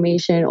this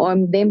information, or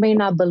they may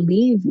not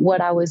believe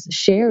what I was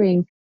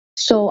sharing.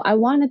 So I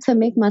wanted to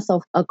make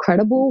myself a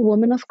credible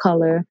woman of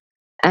color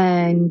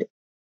and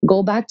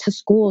go back to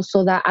school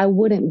so that I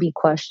wouldn't be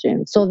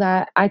questioned, so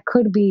that I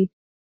could be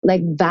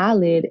like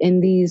valid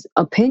in these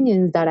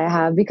opinions that I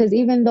have. Because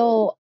even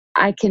though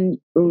I can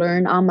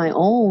learn on my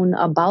own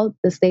about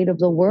the state of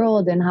the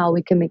world and how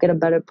we can make it a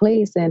better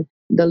place and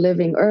the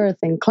living earth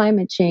and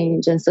climate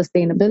change and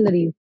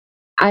sustainability,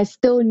 I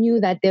still knew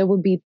that there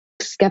would be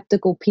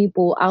skeptical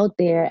people out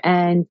there.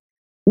 And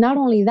not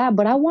only that,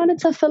 but I wanted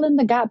to fill in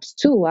the gaps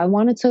too. I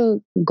wanted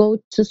to go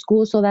to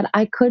school so that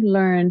I could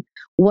learn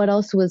what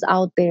else was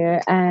out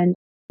there and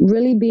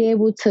really be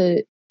able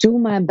to do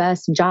my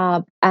best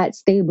job at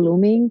Stay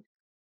Blooming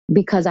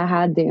because I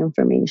had the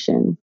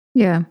information.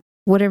 Yeah.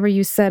 Whatever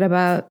you said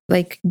about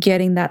like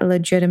getting that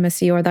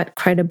legitimacy or that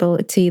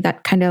credibility,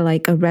 that kind of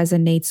like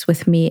resonates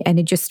with me. And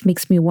it just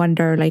makes me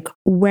wonder, like,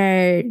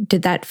 where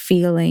did that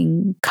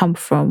feeling come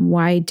from?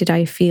 Why did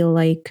I feel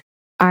like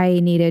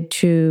I needed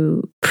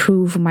to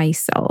prove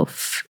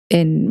myself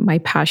in my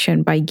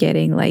passion by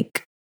getting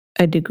like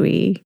a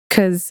degree?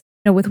 Because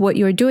with what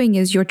you're doing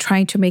is you're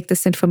trying to make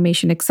this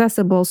information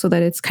accessible so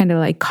that it's kind of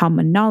like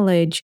common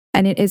knowledge.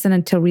 And it isn't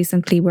until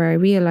recently where I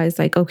realized,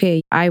 like,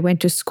 okay, I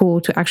went to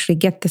school to actually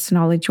get this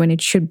knowledge when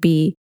it should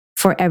be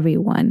for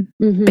everyone.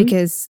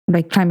 Because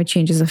like climate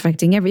change is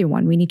affecting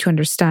everyone. We need to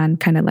understand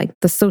kind of like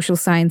the social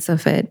science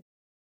of it.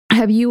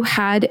 Have you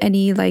had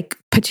any like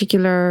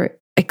particular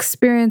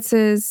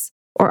experiences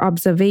or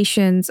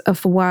observations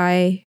of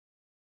why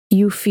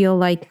you feel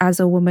like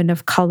as a woman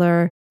of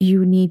color,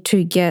 you need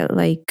to get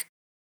like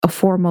a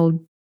formal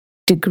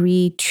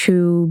degree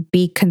to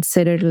be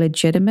considered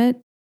legitimate?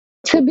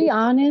 To be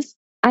honest,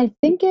 I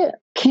think it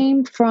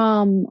came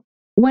from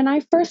when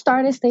I first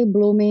started Stay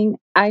Blooming.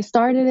 I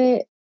started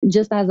it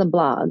just as a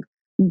blog.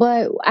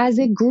 But as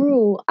it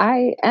grew,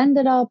 I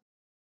ended up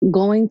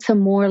going to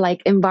more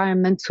like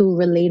environmental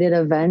related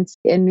events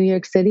in New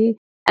York City.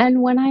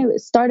 And when I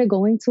started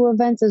going to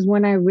events is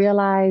when I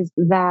realized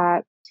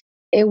that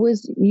it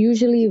was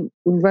usually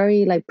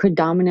very like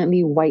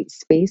predominantly white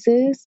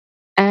spaces.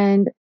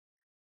 And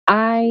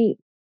I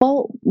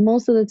felt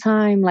most of the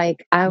time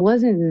like I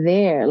wasn't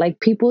there, like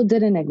people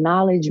didn't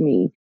acknowledge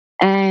me.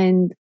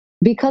 And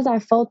because I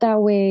felt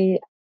that way,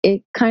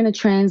 it kind of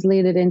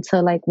translated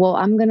into like, well,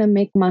 I'm going to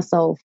make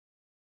myself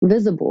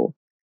visible.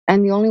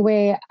 And the only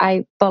way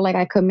I felt like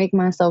I could make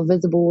myself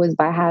visible was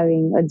by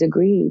having a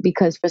degree,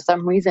 because for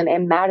some reason it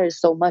matters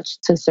so much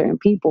to certain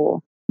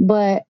people.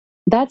 But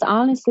that's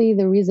honestly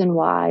the reason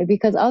why.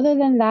 Because other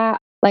than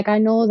that, like I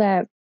know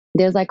that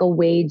there's like a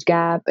wage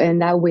gap,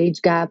 and that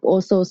wage gap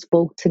also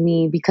spoke to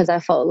me because I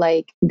felt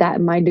like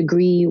that my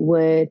degree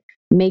would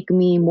make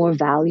me more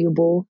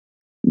valuable.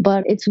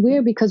 But it's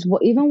weird because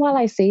even while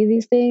I say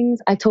these things,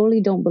 I totally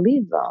don't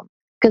believe them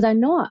because I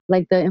know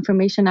like the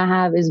information I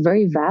have is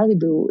very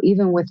valuable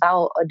even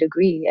without a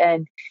degree.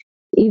 And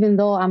even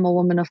though I'm a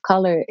woman of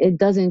color, it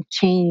doesn't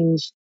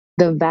change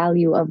the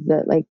value of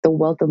the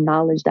wealth of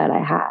knowledge that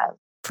I have.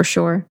 For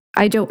sure.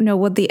 I don't know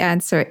what the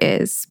answer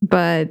is,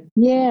 but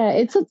yeah,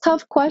 it's a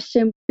tough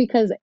question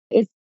because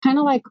it's kind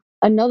of like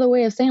another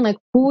way of saying like,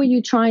 who are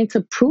you trying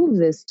to prove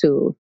this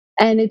to?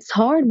 And it's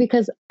hard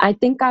because I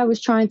think I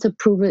was trying to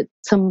prove it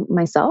to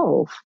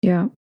myself.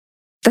 Yeah.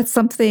 That's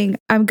something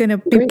I'm going to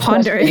be Great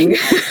pondering.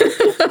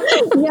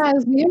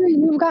 Yes,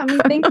 you've got me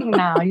thinking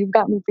now. You've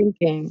got me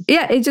thinking.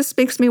 Yeah, it just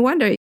makes me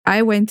wonder.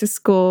 I went to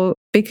school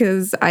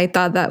because I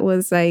thought that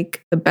was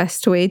like the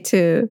best way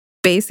to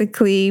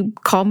basically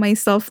call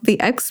myself the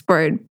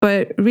expert.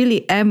 But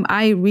really, am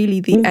I really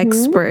the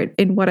expert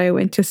in what I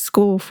went to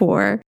school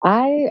for?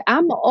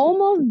 I'm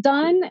almost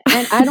done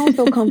and I don't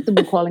feel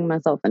comfortable calling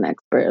myself an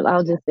expert.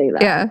 I'll just say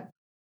that. Yeah.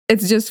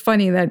 It's just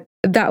funny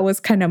that was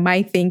kind of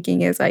my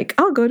thinking is like,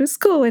 I'll go to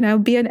school and I'll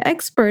be an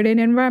expert in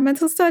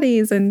environmental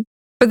studies.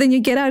 But then you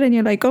get out and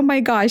you're like, oh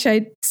my gosh,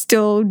 I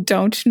still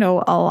don't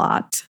know a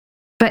lot.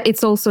 But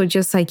it's also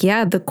just like,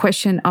 yeah, the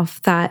question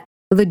of that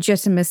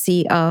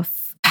legitimacy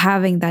of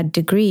having that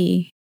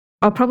degree.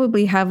 I'll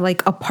probably have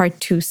like a part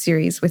 2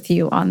 series with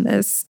you on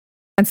this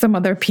and some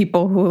other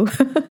people who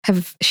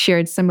have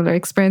shared similar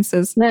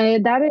experiences. No,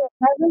 that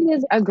really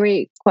is a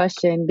great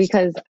question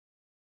because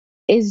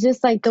it's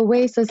just like the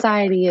way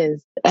society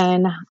is.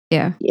 And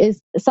yeah, it's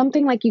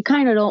something like you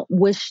kind of don't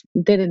wish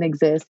didn't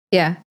exist.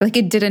 Yeah. Like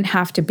it didn't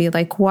have to be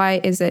like,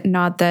 why is it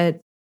not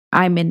that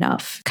I'm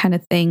enough kind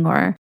of thing?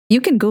 Or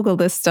you can Google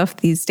this stuff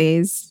these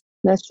days.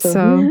 That's true.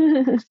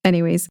 So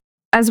anyways,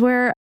 as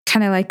we're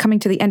kind of like coming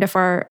to the end of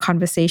our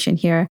conversation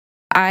here,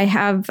 I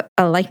have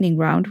a lightning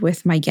round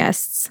with my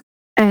guests.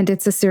 And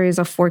it's a series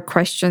of 4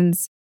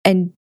 questions.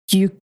 And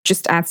you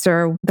just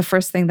answer the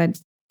first thing that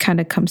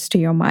kind of comes to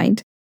your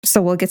mind. So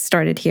we'll get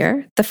started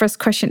here. The first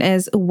question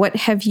is, what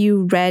have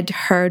you read,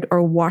 heard,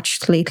 or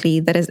watched lately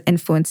that has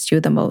influenced you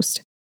the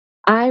most?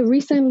 I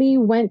recently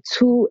went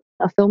to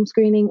a film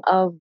screening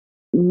of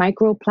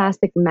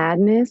Microplastic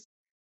Madness.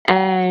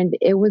 And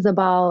it was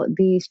about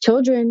these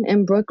children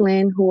in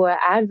Brooklyn who were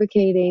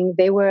advocating.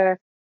 They were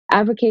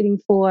advocating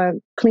for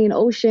clean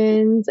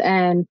oceans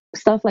and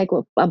stuff like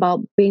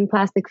about being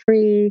plastic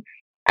free.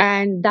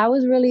 And that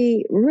was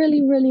really,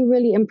 really, really,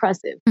 really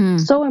impressive.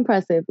 So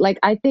impressive. Like,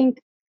 I think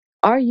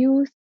our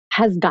youth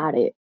has got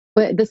it.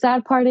 But the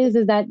sad part is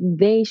that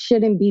they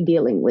shouldn't be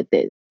dealing with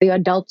it. The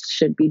adults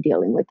should be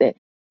dealing with it.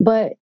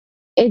 But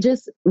it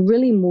just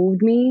really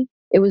moved me.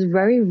 It was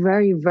very,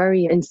 very,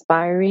 very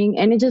inspiring.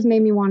 And it just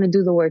made me want to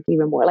do the work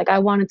even more. Like I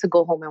wanted to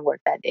go home and work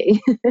that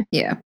day.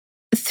 Yeah.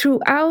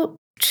 Throughout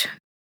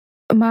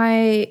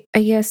my,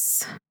 I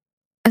guess,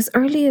 as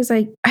early as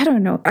I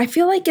don't know, I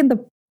feel like in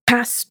the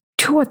past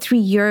 2 or 3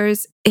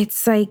 years,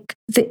 it's like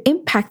the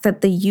impact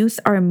that the youth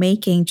are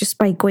making just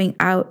by going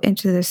out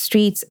into the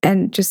streets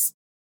and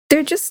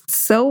they're just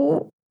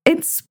so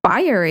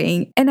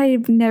inspiring. And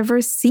I've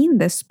never seen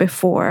this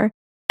before.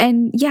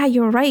 And yeah,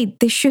 you're right.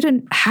 They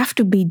shouldn't have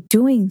to be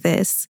doing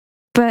this.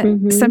 But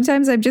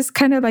sometimes I'm just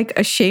kind of like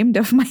ashamed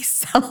of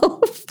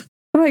myself.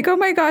 I'm like, oh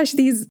my gosh,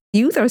 these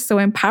youth are so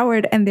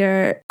empowered and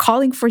they're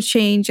calling for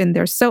change and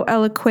they're so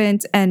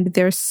eloquent and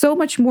they're so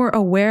much more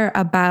aware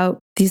about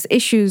these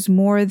issues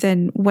more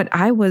than what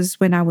I was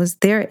when I was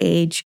their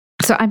age.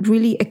 So I'm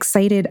really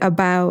excited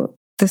about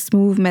this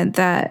movement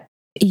that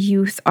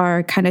youth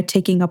are kind of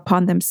taking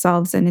upon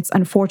themselves. And it's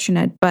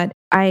unfortunate, but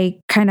I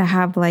kind of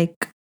have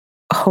like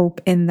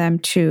hope in them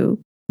to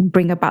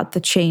bring about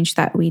the change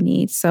that we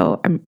need.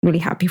 So I'm really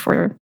happy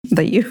for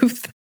the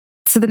youth.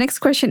 So the next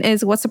question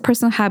is, what's a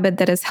personal habit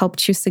that has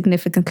helped you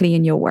significantly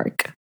in your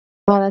work?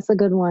 Well, that's a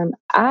good one.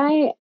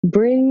 I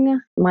bring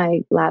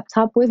my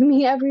laptop with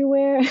me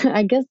everywhere.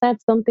 I guess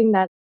that's something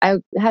that I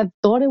have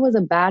thought it was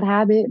a bad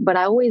habit, but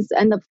I always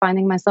end up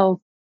finding myself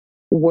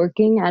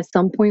working at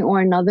some point or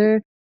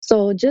another.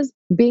 So just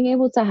being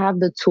able to have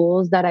the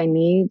tools that I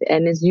need,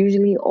 and it's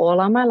usually all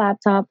on my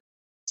laptop.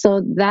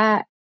 So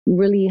that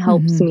really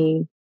helps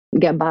me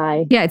get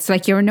by. Yeah, it's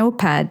like your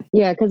notepad.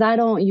 Yeah, because I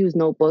don't use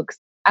notebooks.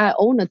 I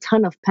own a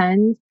ton of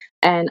pens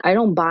and I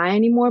don't buy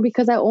anymore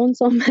because I own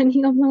so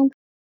many of them.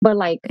 But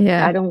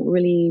I don't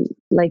really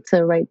like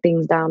to write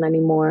things down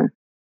anymore.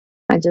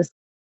 I just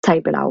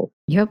type it out.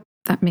 Yep,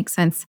 that makes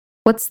sense.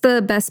 What's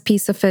the best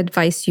piece of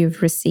advice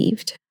you've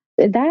received?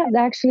 That's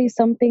actually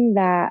something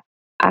that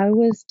I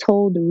was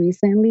told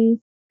recently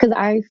because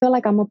I feel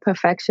like I'm a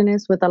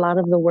perfectionist with a lot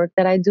of the work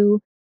that I do.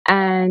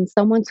 And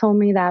someone told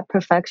me that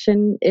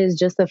perfection is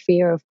just a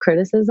fear of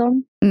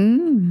criticism.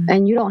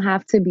 And you don't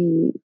have to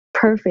be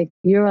perfect.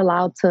 You're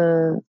allowed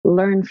to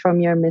learn from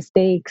your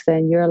mistakes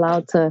and you're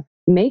allowed to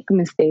make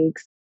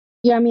mistakes.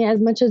 Yeah, I mean, as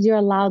much as you're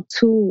allowed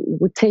to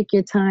take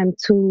your time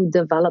to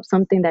develop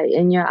something that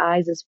in your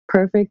eyes is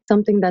perfect,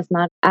 something that's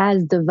not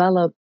as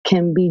developed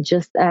can be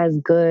just as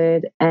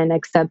good and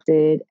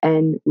accepted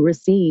and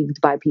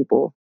received by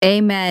people.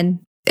 Amen.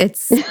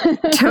 It's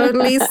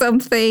totally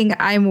something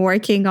I'm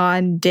working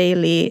on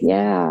daily.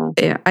 Yeah.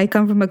 I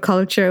come from a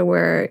culture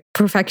where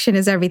perfection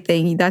is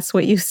everything. That's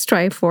what you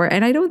strive for.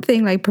 And I don't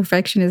think like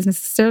perfection is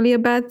necessarily a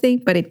bad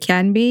thing, but it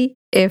can be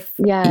if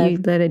you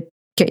let it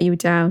get you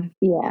down.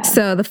 Yeah.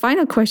 So the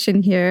final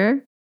question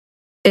here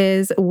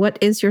is, what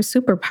is your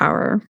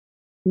superpower?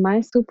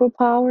 My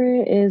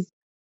superpower is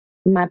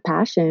my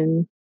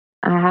passion.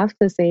 I have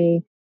to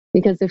say,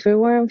 because if it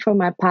weren't for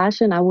my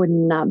passion, I would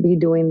not be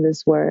doing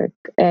this work.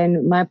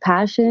 And my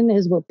passion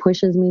is what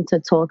pushes me to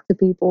talk to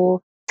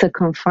people, to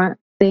confront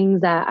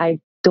things that I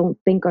don't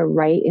think are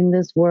right in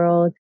this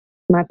world.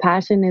 My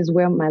passion is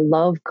where my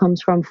love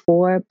comes from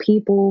for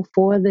people,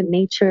 for the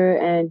nature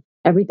and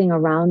everything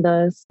around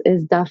us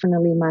is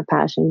definitely my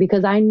passion.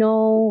 Because I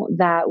know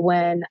that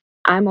when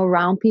I'm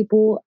around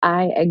people,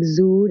 I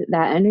exude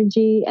that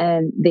energy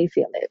and they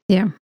feel it.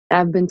 Yeah.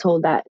 I've been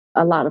told that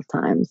a lot of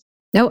times.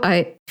 No,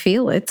 I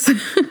feel it.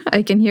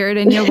 I can hear it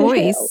in your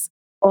voice.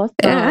 Awesome.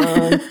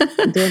 Yeah.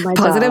 Doing my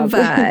Positive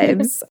job.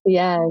 vibes.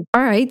 Yeah.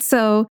 All right.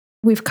 So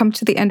we've come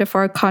to the end of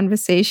our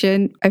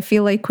conversation. I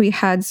feel like we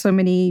had so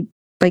many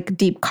like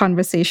deep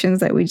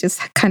conversations that we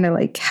just kind of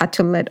like had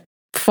to let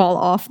fall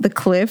off the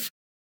cliff.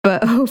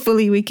 But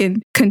hopefully we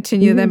can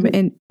continue them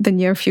in the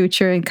near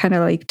future and kind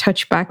of like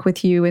touch back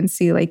with you and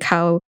see like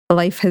how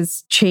life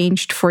has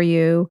changed for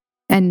you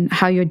and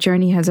how your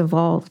journey has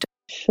evolved.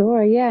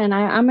 Sure. Yeah. And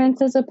I'm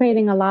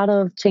anticipating a lot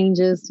of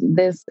changes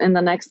in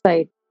the next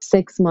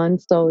 6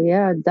 months. So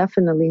yeah,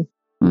 definitely.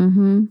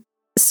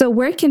 So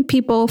where can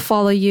people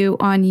follow you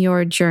on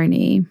your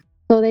journey?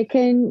 So they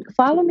can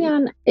follow me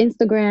on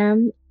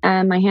Instagram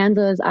and my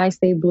handle is I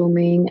Stay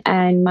Blooming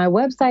and my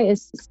website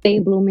is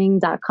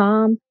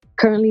stayblooming.com.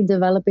 Currently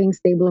developing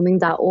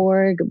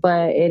stayblooming.org,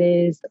 but it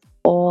is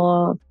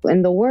all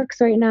in the works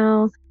right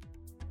now.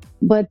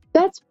 But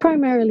that's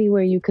primarily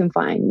where you can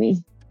find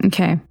me.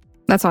 Okay.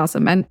 That's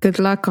awesome. And good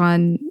luck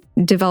on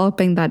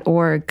developing that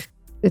org.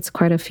 It's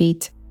quite a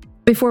feat.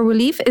 Before we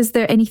leave, is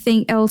there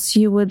anything else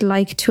you would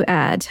like to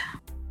add?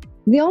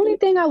 The only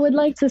thing I would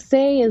like to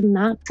say is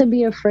not to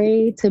be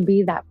afraid to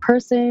be that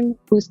person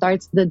who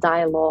starts the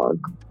dialogue.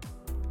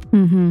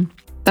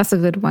 That's a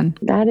good one.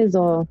 That is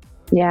all.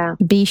 Yeah.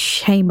 Be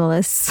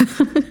shameless.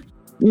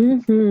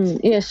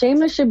 Yeah,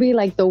 shameless should be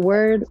like the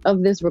word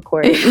of this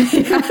recording.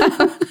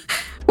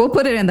 We'll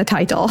put it in the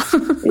title.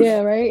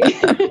 Yeah, right?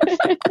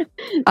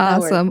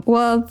 Awesome.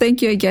 Well,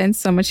 thank you again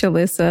so much,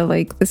 Alyssa.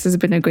 Like, this has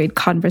been a great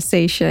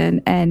conversation,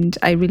 and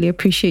I really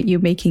appreciate you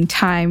making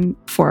time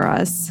for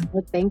us.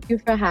 Well, thank you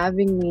for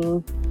having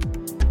me.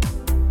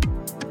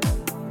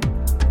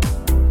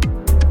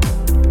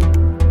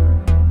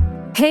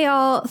 Hey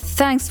all,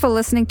 thanks for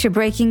listening to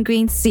Breaking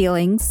Green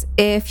Ceilings.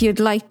 If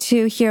you'd like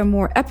to hear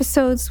more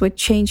episodes with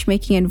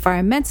change-making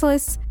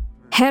environmentalists,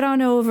 head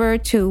on over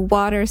to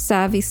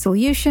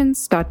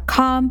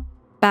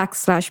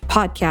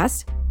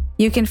watersavvysolutions.com/podcast.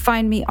 You can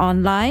find me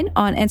online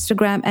on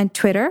Instagram and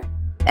Twitter.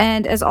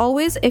 And as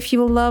always, if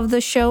you love the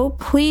show,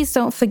 please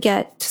don't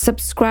forget to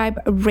subscribe,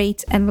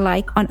 rate, and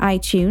like on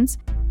iTunes.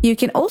 You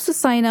can also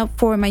sign up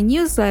for my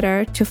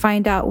newsletter to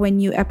find out when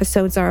new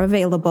episodes are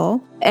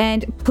available.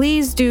 And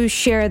please do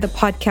share the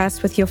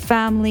podcast with your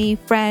family,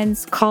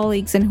 friends,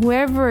 colleagues, and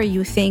whoever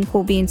you think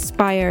will be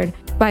inspired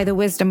by the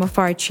wisdom of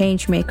our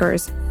change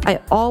makers. I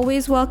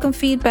always welcome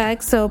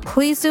feedback, so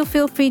please do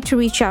feel free to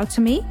reach out to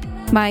me.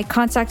 My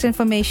contact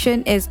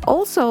information is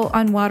also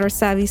on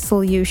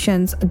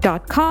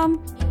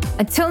watersavvysolutions.com.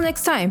 Until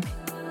next time,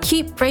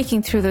 keep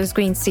breaking through those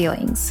green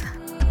ceilings.